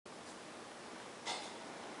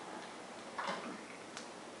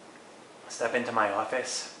Step into my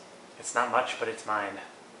office. It's not much, but it's mine.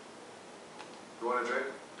 You want a drink?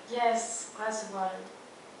 Yes, glass of water,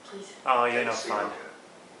 please. Oh, you're no See, fun. okay.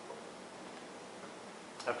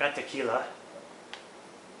 I've got tequila.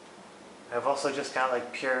 I've also just got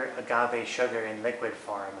like pure agave sugar in liquid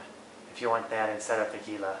form, if you want that instead of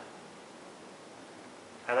tequila.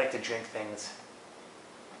 I like to drink things.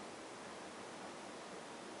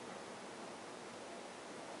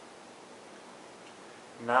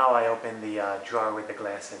 Now I open the drawer with the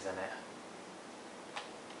glasses in it.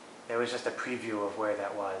 It was just a preview of where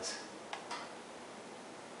that was.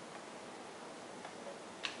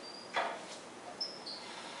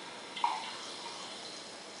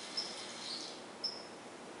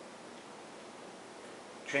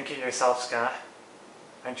 Drink it yourself, Scott.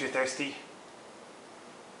 Aren't you thirsty?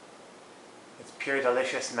 It's pure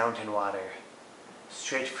delicious mountain water,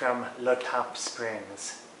 straight from Le Top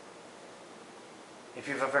Springs. If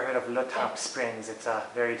you've ever heard of Le Top Springs, it's a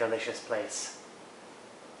very delicious place.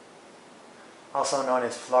 Also known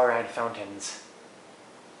as fluoride fountains.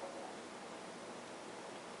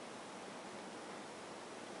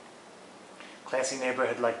 Classy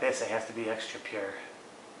neighborhood like this, it has to be extra pure.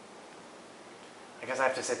 I guess I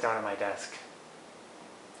have to sit down at my desk.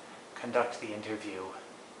 Conduct the interview.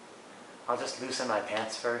 I'll just loosen my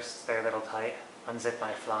pants first, they're a little tight. Unzip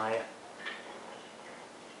my fly.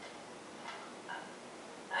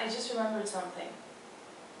 I just remembered something.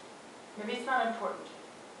 Maybe it's not important,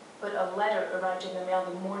 but a letter arrived in the mail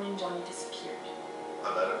the morning Johnny disappeared. A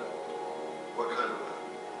letter? What kind of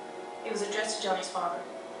letter? It was addressed to Johnny's father.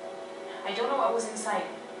 I don't know what was inside,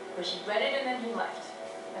 but he read it and then he left.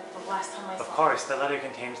 That's the last time I saw him. Of course, the letter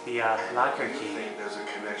contains the locker You key. think there's a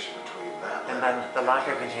connection between that And letter then the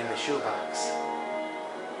locker contained the shoebox.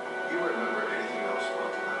 You remember anything else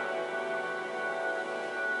about the letter?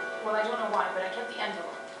 Well, I don't know why, but I kept the envelope.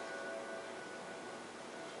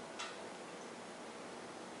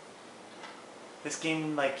 This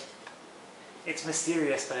game, like, it's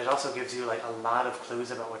mysterious, but it also gives you like a lot of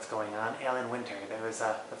clues about what's going on. Alan Winter, that was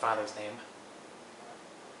the father's name.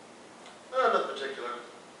 Not particular.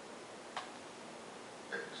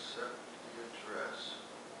 Except the address.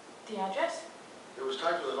 The address? It was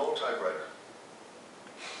typed with an old typewriter.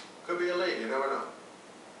 Could be a lead, you never know.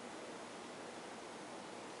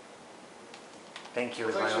 Thank you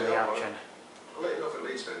is Well, my thanks for only your help, option. I'll let you know if it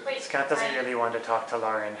leads to anything. Wait, Scott doesn't really want to talk to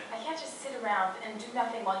Lauren. I can't just sit around and do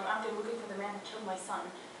nothing while you're out there looking for the man who killed my son.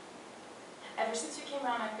 Ever since you came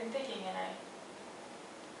around, I've been thinking, and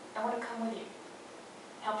I want to come with you.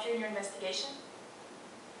 Help you in your investigation.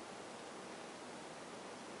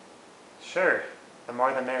 Sure, the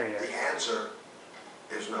more the merrier. The answer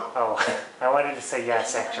is no. Oh, I wanted to say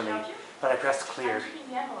yes, If you want me to actually, help you, but I pressed clear. I'm keeping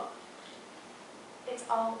the envelope. It's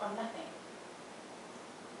all or nothing.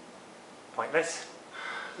 Pointless?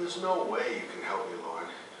 There's no way you can help me, Lauren.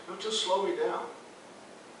 You'll just slow me down.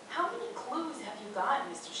 How many clues have you got,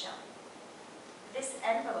 Mr. Shelley? This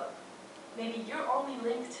envelope. Maybe you're only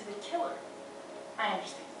linked to the killer. I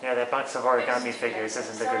understand. Yeah, that box of origami figures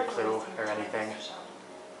isn't a good clue or anything.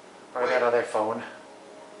 Or that other phone.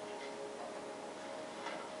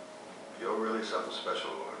 You're really something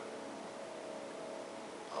special, Lauren.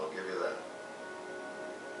 I'll give you that.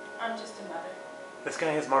 I'm just a mother. This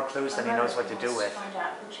guy has more clues than he knows what to do with. Find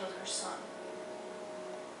out who killed her son.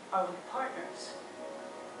 Are we partners?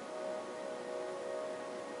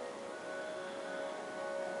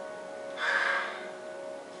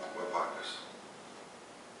 We're partners.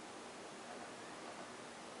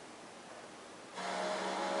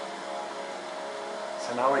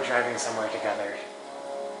 So now we're driving somewhere together.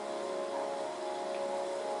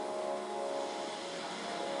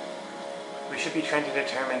 We should be trying to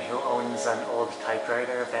determine who owns an old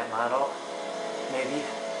typewriter of that model, maybe.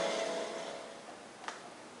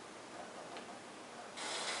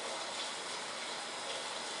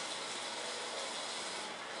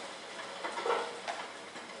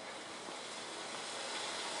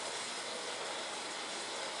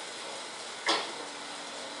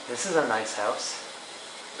 This is a nice house.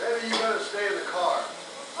 Maybe you better stay in the car.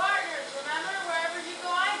 We're partners, remember? Wherever you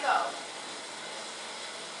go, I go.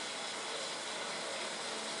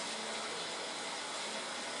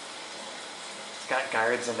 It's got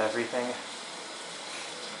guards and everything.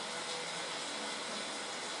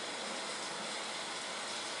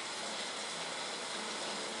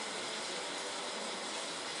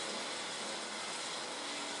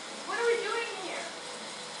 What are we doing here?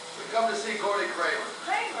 We come to see Gordy Kramer.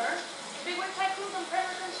 Kramer? The big wig tycoon from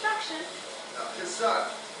Kramer Construction? No, his son.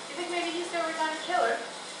 You think maybe he's the original killer?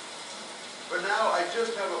 For now, I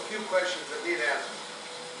just have a few questions that need answers.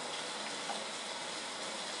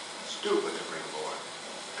 stupid to bring aboard.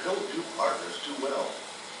 I don't do partners too well.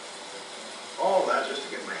 All that just to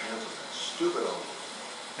get my hands on that stupid old.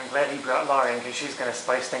 I'm glad he brought Lauren because she's going to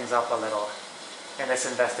spice things up a little in this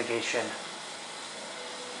investigation.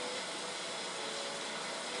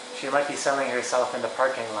 She might be selling herself in the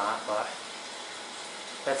parking lot, but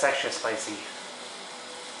that's extra spicy.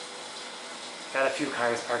 Got a few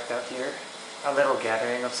cars parked out here. A little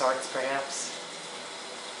gathering of sorts, perhaps.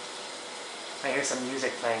 I hear some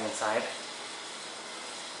music playing inside.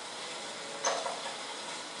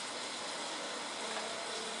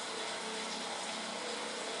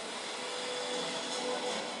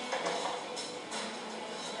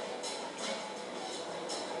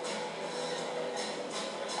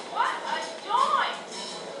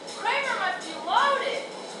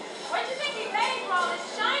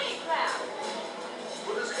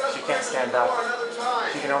 Stand up.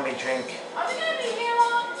 She can only drink. Are we gonna be here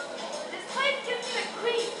long? This place gives me the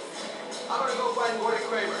creeps. I'm gonna go find Gordy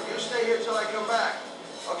Kramer. You stay here till I come back.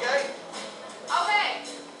 Okay? Okay.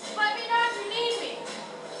 Just let me know if you need me.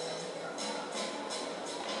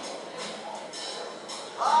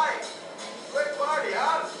 Hi. Quick party,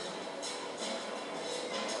 huh?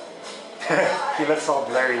 He looks all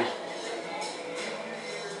blurry.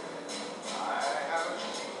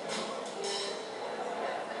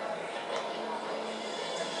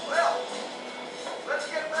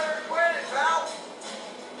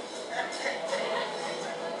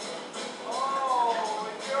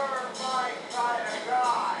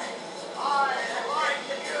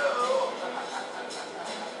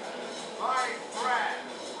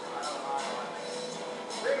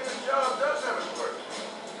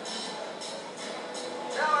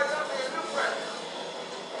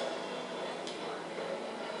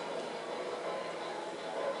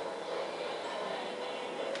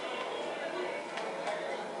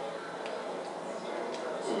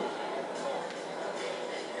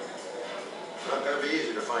 Not gonna be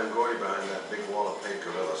easy to find Gordy behind that big wall of paid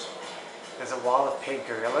gorillas. There's a wall of paid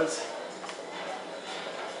gorillas.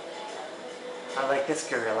 I like this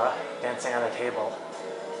gorilla dancing on the table.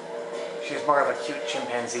 She's more of a cute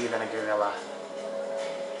chimpanzee than a gorilla.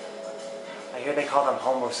 I hear they call them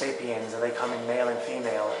Homo sapiens and they come in male and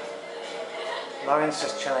female. Lauren's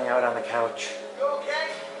just chilling out on the couch. You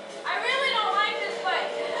okay? I really don't like this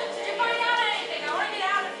place. Did you find out anything? I want to get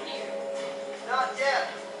out of here. Not yet.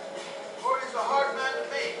 Gordy's a hard man to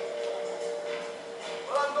meet.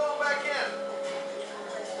 Well, I'm going back in.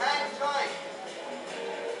 Hang tight.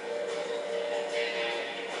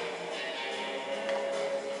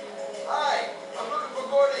 Hi, I'm looking for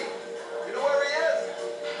Gordy. You know where he is?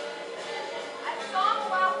 I saw him a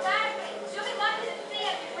while back, but it's really lucky to see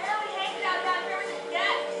him. He rarely hangs out around here with his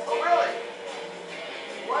guests. Oh, really?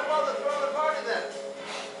 Why bother throwing a party then?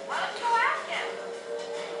 Why don't you go ask him?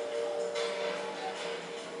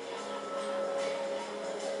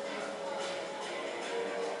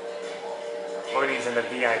 Gordy's in the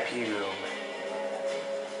VIP room.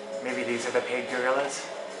 Maybe these are the paid gorillas?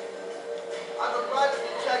 I'm a private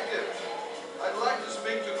detective. I'd like to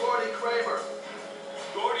speak to Gordy Kramer.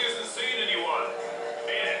 Gordy hasn't seen anyone.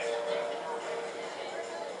 Mean it.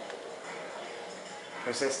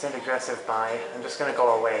 Persistent, aggressive buy. I'm just gonna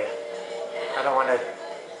go away. I don't want to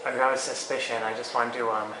arouse suspicion. I just want to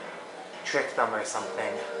trick them or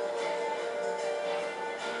something.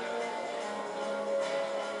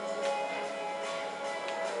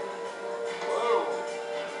 Whoa.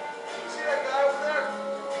 You see that guy over there?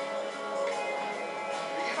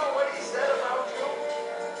 Do you know what he said about you?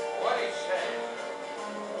 What he said?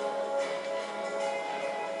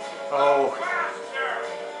 Oh, Faster!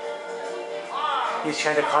 he's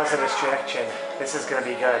trying to cause a distraction. This is gonna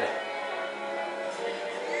be good.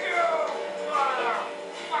 You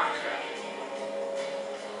motherfucker!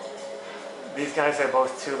 These guys are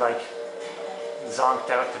both too like zonked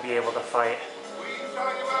out to be able to fight. What are you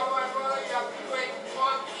talking about, my brother? You great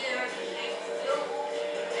monkey in a shit suit?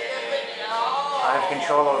 I have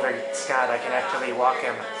control over Scott. I can actually walk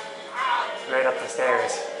him right up the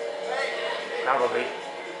stairs. Probably.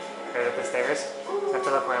 Right up the stairs. I have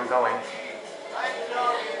to look where I'm going.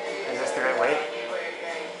 Is this the right way?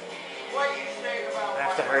 I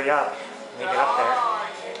have to hurry up. Let me get up there.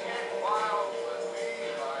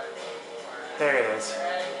 There it is.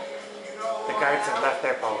 The guards have left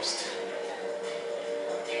their post.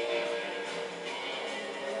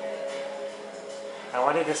 I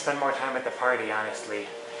wanted to spend more time at the party, honestly.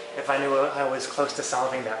 If I knew I was close to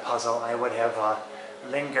solving that puzzle, I would have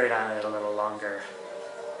lingered on it a little longer.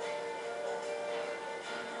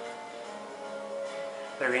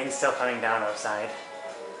 The rain's still coming down outside.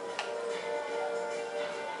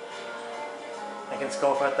 I can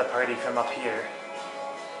scope out the party from up here.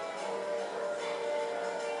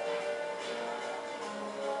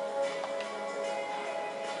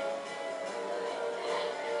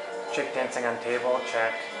 Chick dancing on table,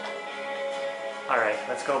 check. Alright,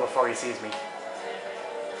 let's go before he sees me.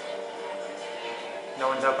 No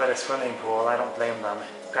one's up at a swimming pool, I don't blame them.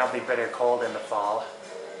 Probably bitter cold in the fall.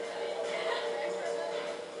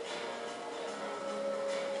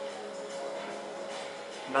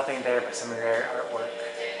 Nothing there but some rare artwork.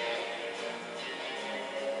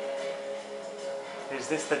 Is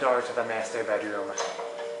this the door to the master bedroom?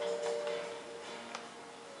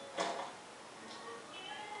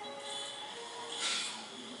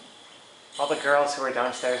 All the girls who were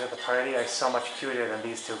downstairs at the party are so much cuter than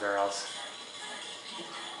these two girls.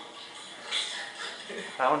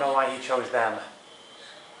 I don't know why he chose them.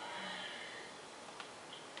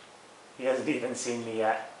 He hasn't even seen me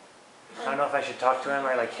yet. I don't know if I should talk to him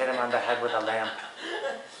or like hit him on the head with a lamp.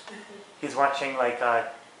 He's watching like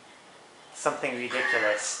something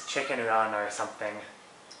ridiculous, Chicken Run or something.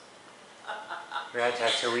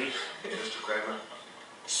 Ratatouille. Mr. Kramer?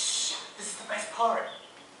 Shh, this is the best part.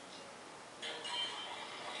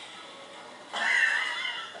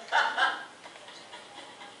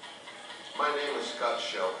 My name is Scott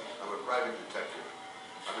Shelby. I'm a private detective.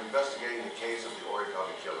 I'm investigating the case of the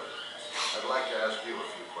Origami Killer. I'd like to ask you a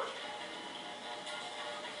few questions.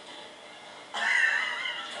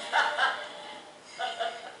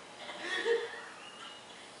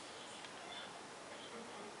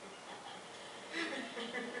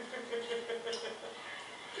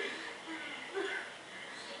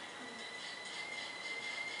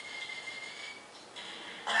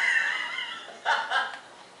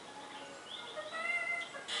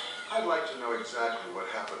 I'd like to know exactly what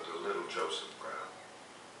happened to little Joseph Brown.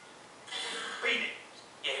 Beat it.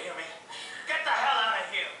 You hear me? Get the hell out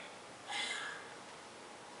of here.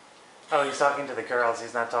 Oh, he's talking to the girls,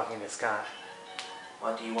 he's not talking to Scott.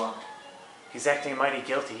 What do you want? He's acting mighty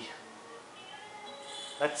guilty.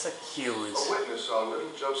 Let's accuse. A witness saw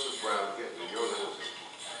little Joseph Brown get into your limousine.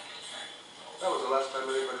 That was the last time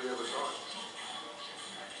anybody ever saw him.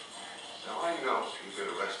 Now I know you've been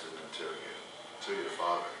arrested and interrogated until your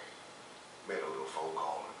father made a little phone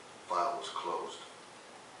call and the file was closed.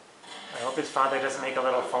 I hope his father doesn't make a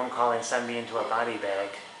little phone call and send me into a body bag.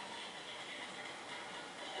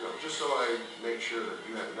 You know, just so I make sure that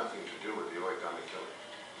you had nothing to do with the Origami Killer.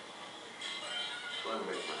 Trying to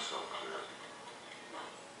make myself clear.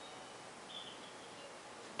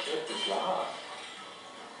 The kid was lost.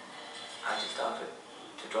 I just offered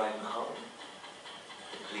to drive him home.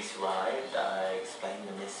 The police arrived, I explained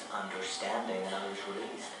the misunderstanding, and I was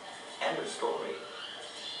released. End of story.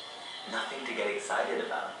 Nothing to get excited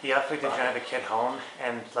about. He offered to drive a kid home,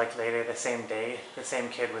 and like later the same day, the same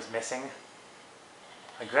kid was missing.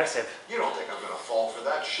 Aggressive. You don't think I'm gonna fall for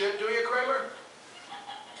that shit, do you, Kramer?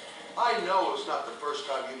 I know it's not the first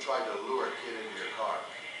time you tried to lure a kid into your car.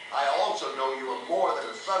 I also know you were more than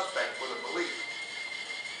a suspect for the police.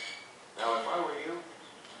 Now, if I were you,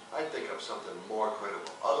 I'd think of something more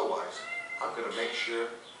credible. Otherwise, I'm gonna make sure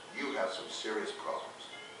you have some serious problems.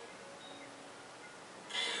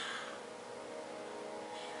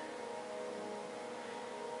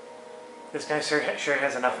 This guy sure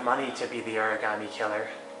has enough money to be the Origami Killer.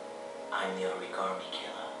 I'm the Origami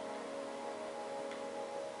Killer.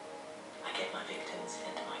 I get my victims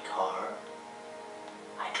into my car,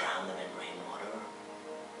 I drown them in rainwater,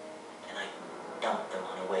 and I dump them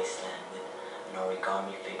on a wasteland with an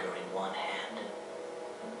origami figure in one hand and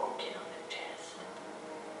an orchid on their chest.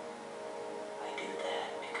 I do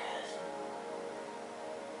that because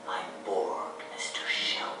I'm bored, Mr.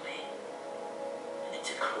 Shelby. And it's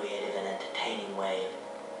a creative and entertaining way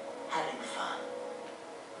of having fun.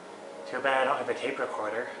 Too bad I don't have a tape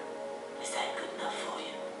recorder. Is that good enough for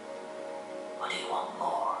you? Or do you want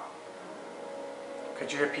more?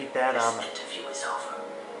 Could you repeat that, This interview is over.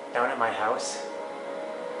 down at my house?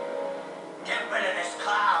 Get rid of this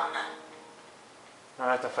clown! I'll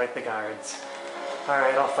have to fight the guards.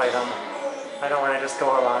 Alright, I'll fight them. I don't want to just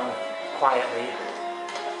go along quietly.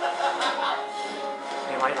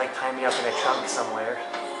 They might like tie me up in a trunk somewhere.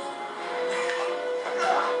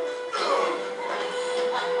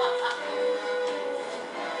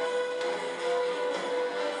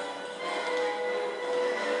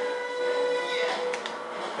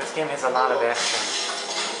 This game has a lot of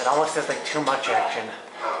action. It almost has like too much action.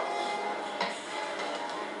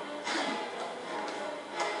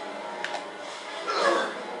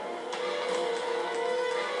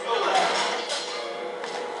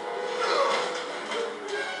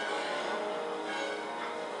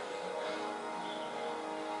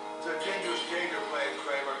 It's a dangerous game you're playing,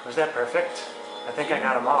 Kramer. Was that perfect? I think I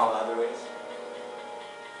got them My all. father is.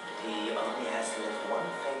 He only has to lift one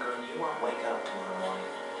finger and you won't wake up tomorrow morning.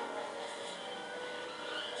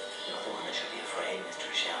 You're the one that should be afraid,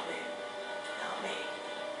 Mr. Shelby. Not me.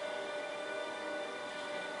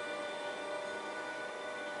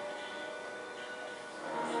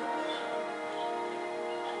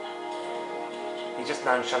 He just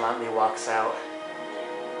nonchalantly walks out.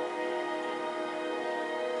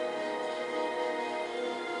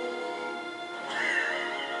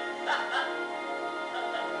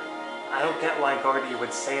 I don't get why Gordy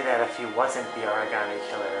would say that if he wasn't the origami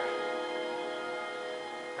killer.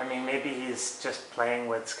 I mean, maybe he's just playing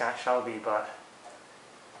with Scott Shelby, but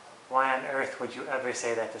why on earth would you ever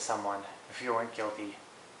say that to someone if you weren't guilty?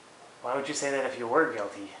 Why would you say that if you were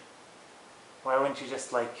guilty? Why wouldn't you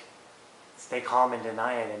just, like, stay calm and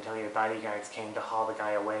deny it until your bodyguards came to haul the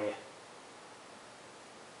guy away?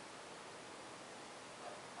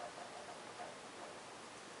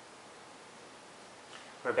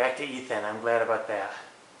 We're back to Ethan. I'm glad about that.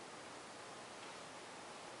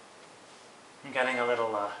 I'm getting a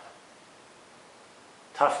little,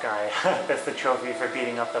 tough guy. That's the trophy for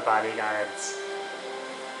beating up the bodyguards.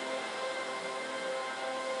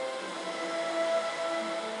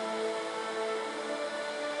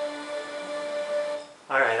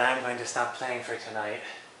 Alright, I'm going to stop playing for tonight.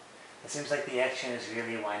 It seems like the action is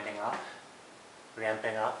really winding up,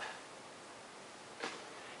 ramping up.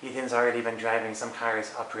 Ethan's already been driving some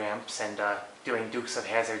cars up ramps and doing Dukes of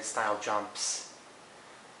Hazzard style jumps.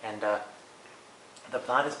 And the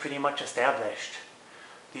plot is pretty much established.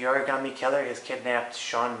 The origami killer has kidnapped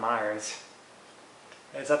Sean Mars.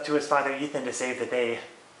 It's up to his father Ethan to save the day,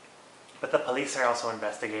 but the police are also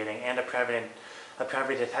investigating, and a private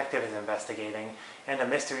detective is investigating, and a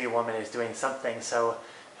mystery woman is doing something, so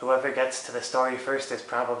whoever gets to the story first is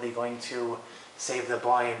probably going to save the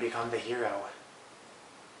boy and become the hero.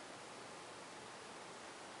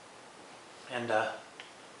 And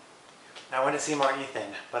I want to see more Ethan,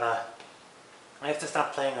 but I have to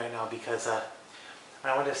stop playing right now because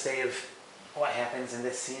I want to save what happens in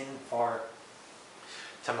this scene for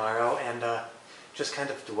tomorrow and just kind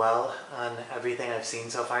of dwell on everything I've seen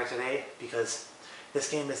so far today, because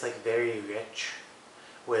this game is like very rich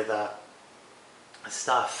with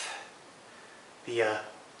stuff. The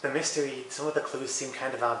mystery, some of the clues seem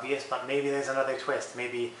kind of obvious, but maybe there's another twist.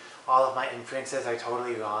 Maybe all of my inferences are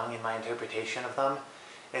totally wrong and my interpretation of them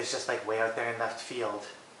is just like way out there in left field.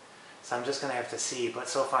 So I'm just going to have to see, but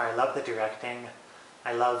so far I love the directing,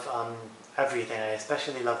 I love everything, I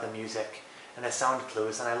especially love the music and the sound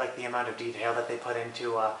clues, and I like the amount of detail that they put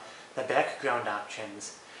into the background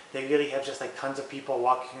options. They really have just like tons of people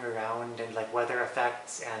walking around and like weather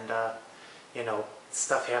effects and you know,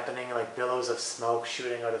 stuff happening, like billows of smoke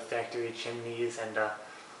shooting out of factory chimneys, and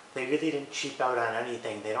they really didn't cheap out on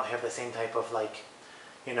anything. They don't have the same type of like,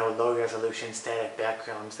 you know, low resolution static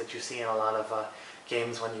backgrounds that you see in a lot of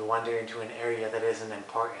games when you wander into an area that isn't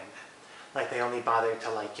important. Like they only bother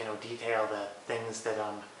to like, you know, detail the things that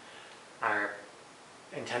are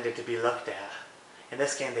intended to be looked at. In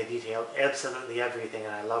this game they detailed absolutely everything,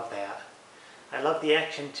 and I love that. I love the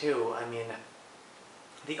action too. I mean,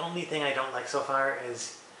 the only thing I don't like so far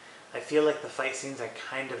is I feel like the fight scenes are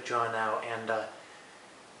kind of drawn out, and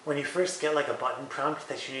when you first get like a button prompt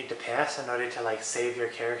that you need to pass in order to like save your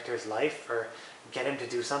character's life or get him to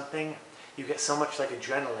do something, you get so much like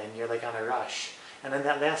adrenaline, you're like on a rush. And in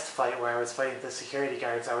that last fight where I was fighting the security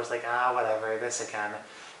guards, I was like, ah, whatever, this again.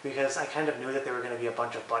 Because I kind of knew that there were going to be a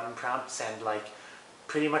bunch of button prompts, and like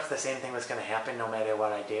pretty much the same thing was going to happen no matter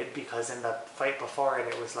what I did, because in the fight before it,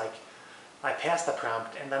 it was like I passed the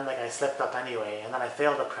prompt and then like I slipped up anyway, and then I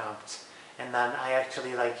failed the prompt, and then I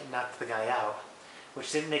actually like knocked the guy out,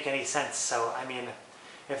 which didn't make any sense. So I mean,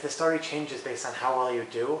 if the story changes based on how well you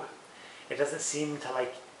do, it doesn't seem to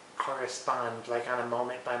like correspond like on a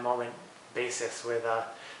moment by moment basis with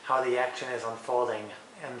how the action is unfolding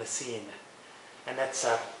and the scene. And that's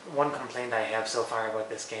one complaint I have so far about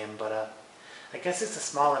this game, but I guess it's a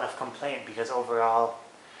small enough complaint because overall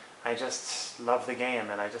I just love the game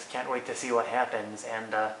and I just can't wait to see what happens.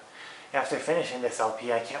 And after finishing this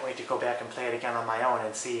LP, I can't wait to go back and play it again on my own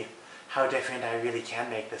and see how different I really can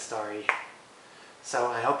make the story. So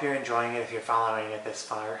I hope you're enjoying it if you're following it this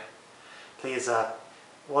far. Please,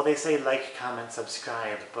 well, they say like, comment,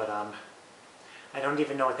 subscribe, but I don't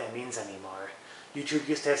even know what that means anymore. YouTube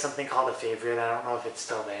used to have something called a favorite. I don't know if it's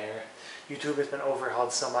still there. YouTube has been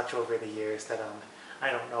overhauled so much over the years that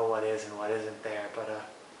I don't know what is and what isn't there, but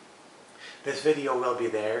this video will be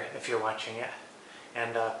there if you're watching it.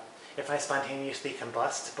 And if I spontaneously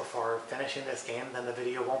combust before finishing this game, then the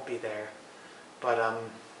video won't be there. But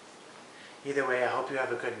either way, I hope you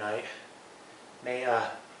have a good night. May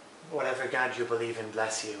whatever God you believe in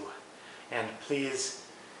bless you. And please,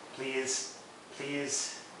 please,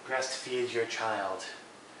 please breastfeed your child.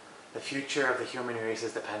 The future of the human race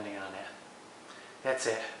is depending on it. That's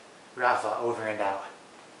it. Rafa, over and out.